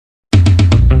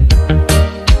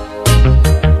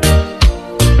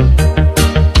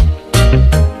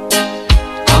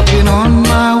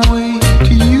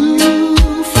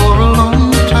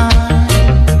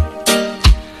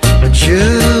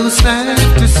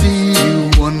see you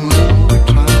one more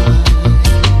time.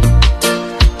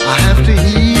 I have to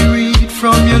hear it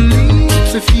from your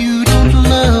lips if you don't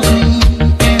love me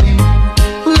anymore.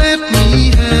 Let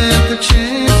me have the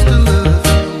chance to love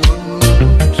you one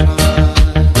more time.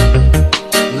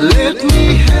 Let me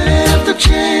have the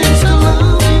chance to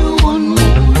love you one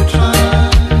more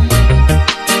time.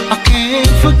 I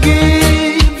can't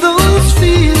forget those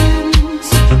feelings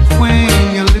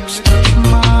when your lips touch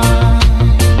mine.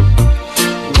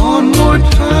 One more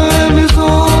time is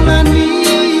all I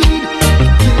need.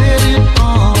 Get it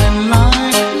all in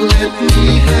line. Let me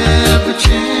have the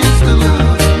chance to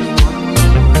love you one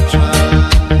more time.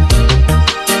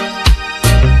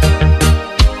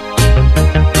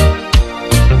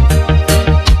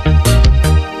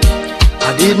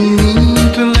 I didn't